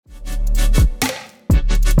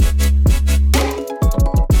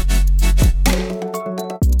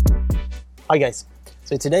Hi guys,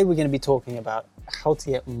 so today we're going to be talking about how to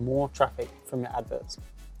get more traffic from your adverts.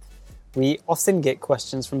 We often get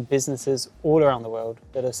questions from businesses all around the world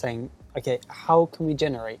that are saying, okay, how can we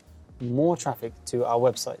generate more traffic to our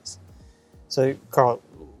websites? So Carl,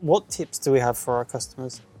 what tips do we have for our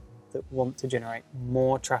customers that want to generate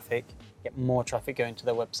more traffic, get more traffic going to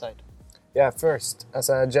their website? Yeah, first, as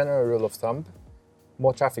a general rule of thumb,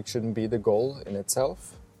 more traffic shouldn't be the goal in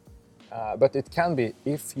itself. But it can be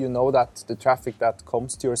if you know that the traffic that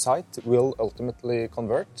comes to your site will ultimately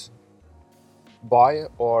convert, buy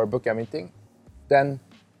or book a meeting, then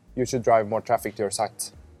you should drive more traffic to your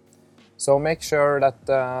site. So make sure that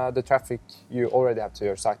the traffic you already have to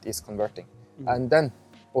your site is converting. And then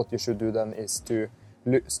what you should do then is to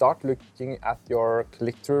start looking at your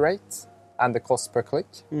click-through rate and the cost per click.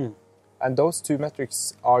 And those two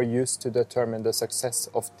metrics are used to determine the success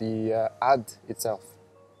of the ad itself.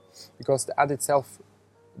 Because the ad itself,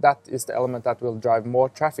 that is the element that will drive more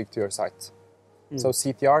traffic to your site. So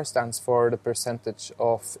CTR stands for the percentage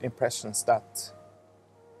of impressions that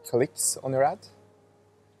clicks on your ad.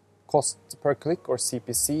 Cost per click, or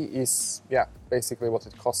CPC, is basically what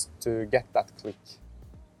it costs to get that click.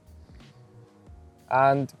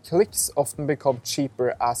 And clicks often become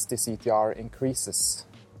cheaper as the CTR increases.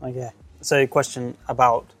 Okay, so a question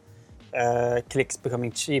about clicks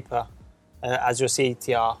becoming cheaper. As your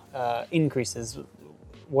CTR increases,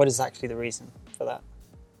 what is actually the reason for that?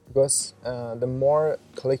 Because the more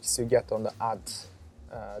clicks you get on the ad,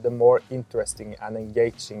 the more interesting and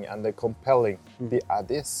engaging and the compelling the ad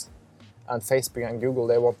is. And Facebook and Google,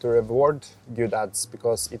 they want to reward good ads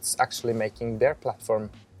because it's actually making their platform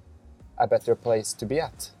a better place to be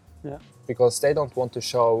at. Yeah. Because they don't want to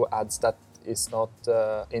show ads that is not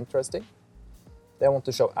interesting. They want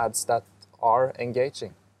to show ads that are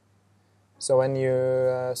engaging. So when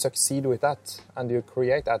you succeed with that and you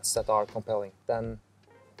create ads that are compelling, then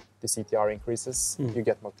the CTR increases, you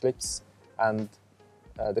get more clicks, and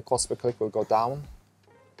the cost per click will go down.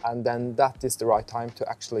 And then that is the right time to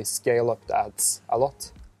actually scale up the ads a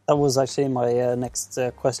lot. That was actually my next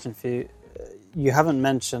question for you. You haven't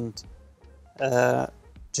mentioned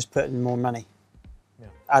just put in more money. Yeah.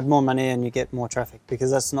 Add more money and you get more traffic, because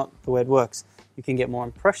that's not the way it works. You can get more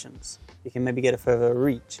impressions. You can maybe get a further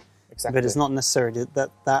reach. Exactly. But it's not necessarily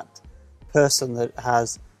that person that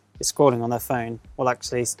is scrolling on their phone will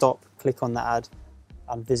actually stop, click on the ad,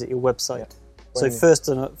 and visit your website. So first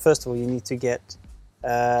of all, you need to get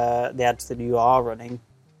the ads that you are running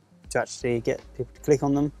to actually get people to click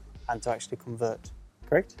on them and to actually convert.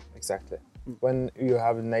 Correct? Exactly. When you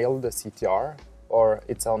have nailed the CTR, or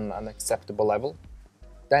it's on an acceptable level,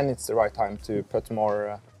 then it's the right time to put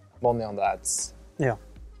more money on the ads. Yeah.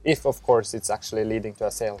 If, of course, it's actually leading to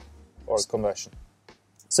a sale or conversion.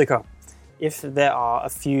 So, Carl, if there are a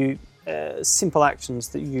few simple actions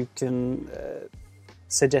that you can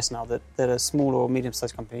suggest now that a small or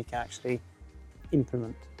medium-sized company can actually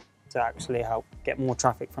implement to actually help get more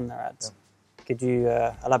traffic from their ads, could you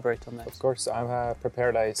elaborate on those? Of course, I've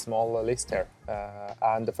prepared a small list here.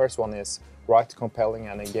 And the first one is write compelling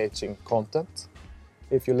and engaging content.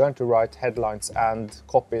 If you learn to write headlines and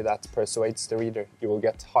copy that persuades the reader, you will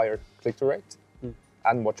get higher click-through rate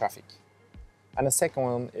and more traffic. And the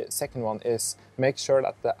second one is make sure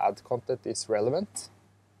that the ad content is relevant,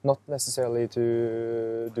 not necessarily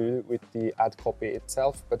to do with the ad copy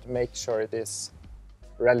itself, but make sure it is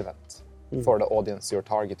relevant for the audience you're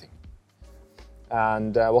targeting.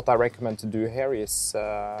 And what I recommend to do here is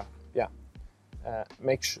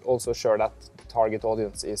make also sure that the target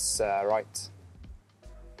audience is right.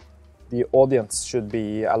 The audience should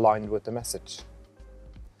be aligned with the message.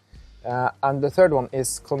 And the third one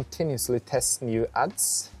is continuously test new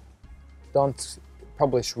ads. Don't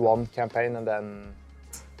publish one campaign and then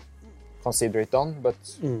consider it done, but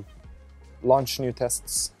launch new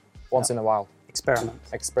tests once in a while.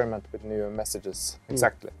 Experiment with new messages.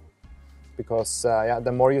 Exactly. Because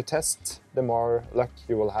the more you test, the more luck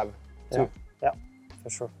you will have too. Yeah, for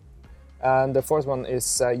sure. And the fourth one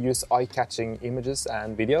is use eye-catching images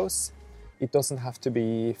and videos. It doesn't have to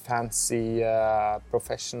be fancy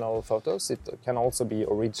professional photos. It can also be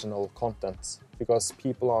original content, because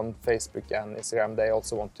people on Facebook and Instagram, they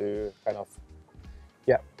also want to kind of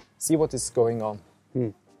see what is going on.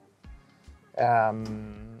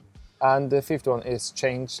 And the fifth one is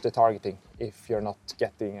change the targeting if you're not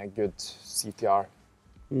getting a good CTR.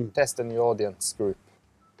 Test a new audience group.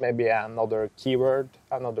 Maybe another keyword,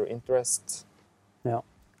 another interest. Yeah,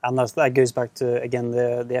 and that goes back to, again,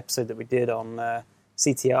 the episode that we did on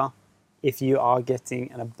CTR. If you are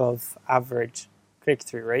getting an above average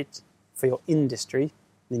click-through rate for your industry,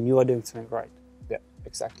 then you are doing something right. Yeah.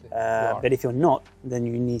 Exactly. But if you're not, then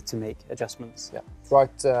you need to make adjustments. Yeah.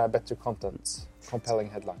 Write better content, compelling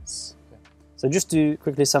headlines. Yeah. So just to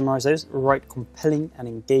quickly summarize those, write compelling and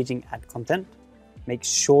engaging ad content. Make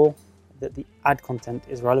sure that the ad content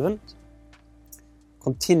is relevant.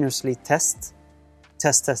 Continuously test,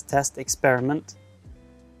 experiment.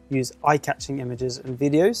 Use eye-catching images and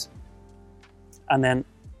videos. And then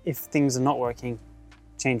if things are not working,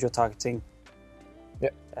 change your targeting.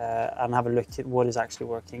 And have a look at what is actually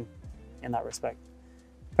working in that respect.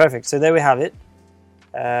 Perfect. So there we have it.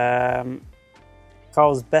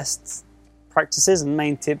 Carl's best practices and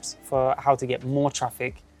main tips for how to get more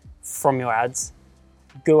traffic from your ads.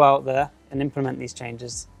 Go out there and implement these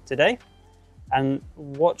changes today and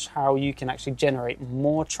watch how you can actually generate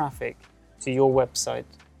more traffic to your website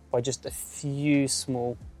by just a few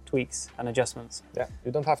small tweaks and adjustments. Yeah,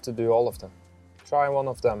 you don't have to do all of them. Try one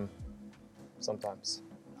of them sometimes.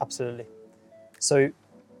 Absolutely. So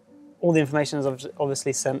all the information is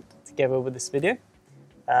obviously sent together with this video,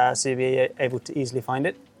 so you'll be able to easily find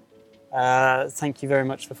it. Thank you very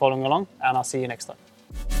much for following along, and I'll see you next time.